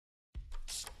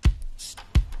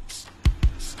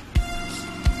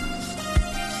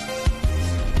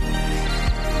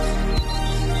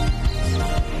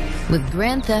With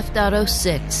Grand Theft Auto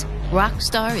 6,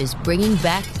 Rockstar is bringing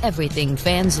back everything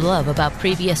fans love about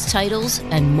previous titles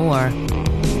and more.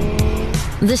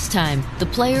 This time, the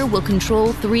player will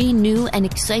control 3 new and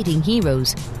exciting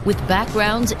heroes, with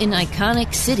backgrounds in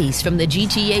iconic cities from the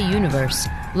GTA universe: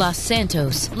 Los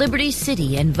Santos, Liberty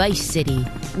City, and Vice City,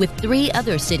 with 3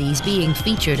 other cities being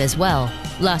featured as well: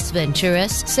 Las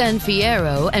Venturas, San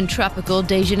Fierro, and Tropical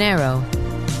de Janeiro.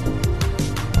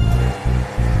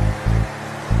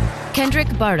 Kendrick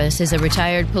Bartis is a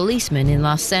retired policeman in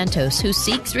Los Santos who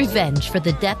seeks revenge for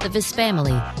the death of his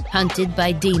family. Hunted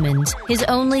by demons, his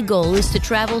only goal is to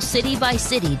travel city by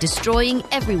city, destroying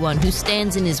everyone who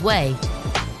stands in his way.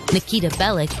 Nikita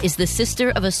Bellic is the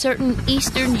sister of a certain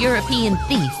Eastern European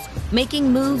thief.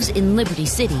 Making moves in Liberty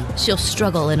City, she'll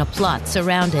struggle in a plot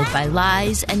surrounded by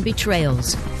lies and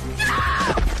betrayals.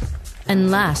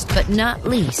 And last but not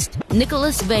least,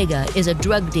 Nicholas Vega is a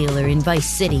drug dealer in Vice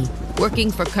City.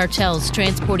 Working for cartels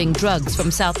transporting drugs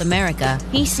from South America,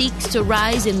 he seeks to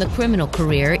rise in the criminal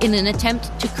career in an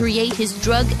attempt to create his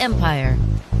drug empire.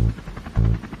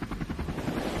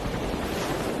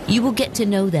 You will get to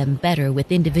know them better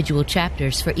with individual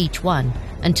chapters for each one,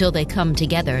 until they come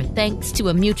together thanks to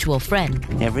a mutual friend.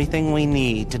 Everything we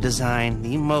need to design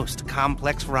the most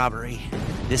complex robbery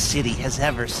this city has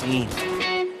ever seen.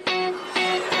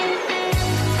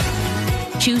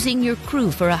 Choosing your crew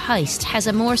for a heist has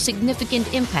a more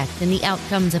significant impact than the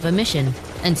outcomes of a mission.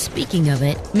 And speaking of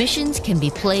it, missions can be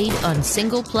played on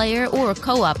single-player or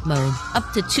co-op mode,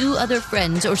 up to 2 other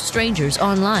friends or strangers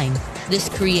online. This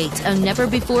creates a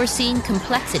never-before-seen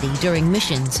complexity during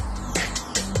missions.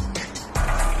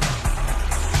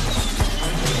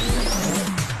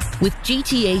 With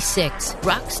GTA 6,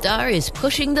 Rockstar is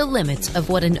pushing the limits of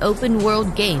what an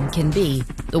open-world game can be.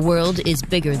 The world is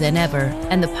bigger than ever,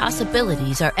 and the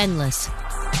possibilities are endless.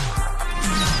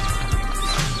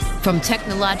 From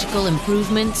technological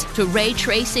improvements to ray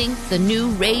tracing, the new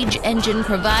Rage engine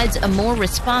provides a more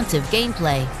responsive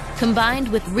gameplay, combined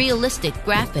with realistic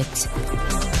graphics.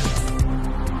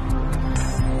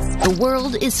 The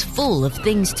world is full of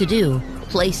things to do,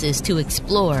 places to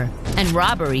explore, and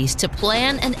robberies to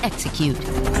plan and execute.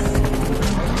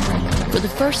 For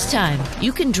the first time,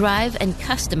 you can drive and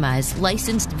customize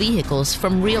licensed vehicles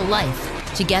from real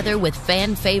life, together with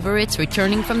fan favorites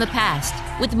returning from the past,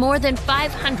 with more than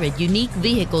 500 unique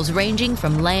vehicles ranging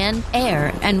from land,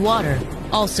 air, and water.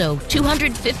 Also,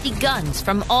 250 guns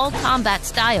from all combat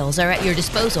styles are at your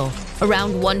disposal.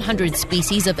 Around 100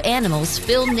 species of animals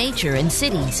fill nature and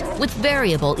cities, with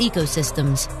variable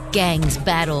ecosystems. Gangs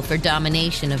battle for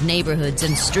domination of neighborhoods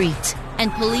and streets,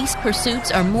 and police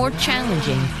pursuits are more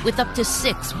challenging, with up to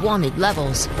 6 wanted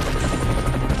levels.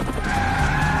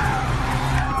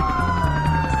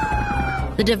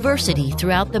 The diversity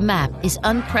throughout the map is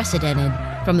unprecedented,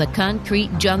 from the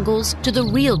concrete jungles to the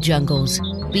real jungles,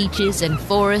 beaches and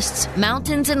forests,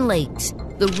 mountains and lakes,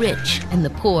 the rich and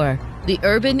the poor. The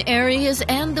urban areas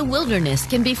and the wilderness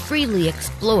can be freely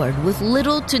explored with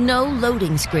little to no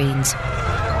loading screens.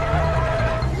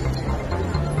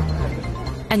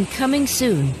 And coming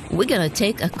soon, we're gonna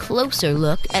take a closer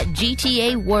look at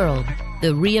GTA World,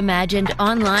 the reimagined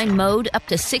online mode up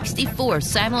to 64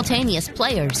 simultaneous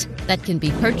players that can be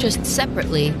purchased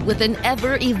separately with an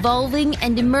ever-evolving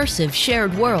and immersive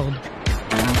shared world.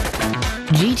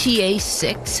 GTA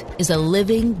 6 is a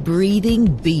living, breathing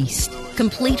beast,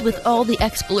 complete with all the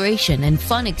exploration and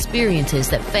fun experiences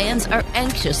that fans are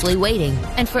anxiously waiting,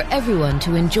 and for everyone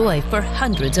to enjoy for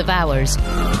hundreds of hours.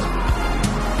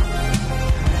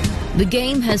 The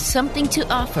game has something to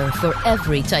offer for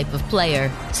every type of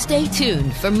player. Stay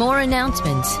tuned for more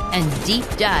announcements and deep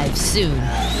dives soon.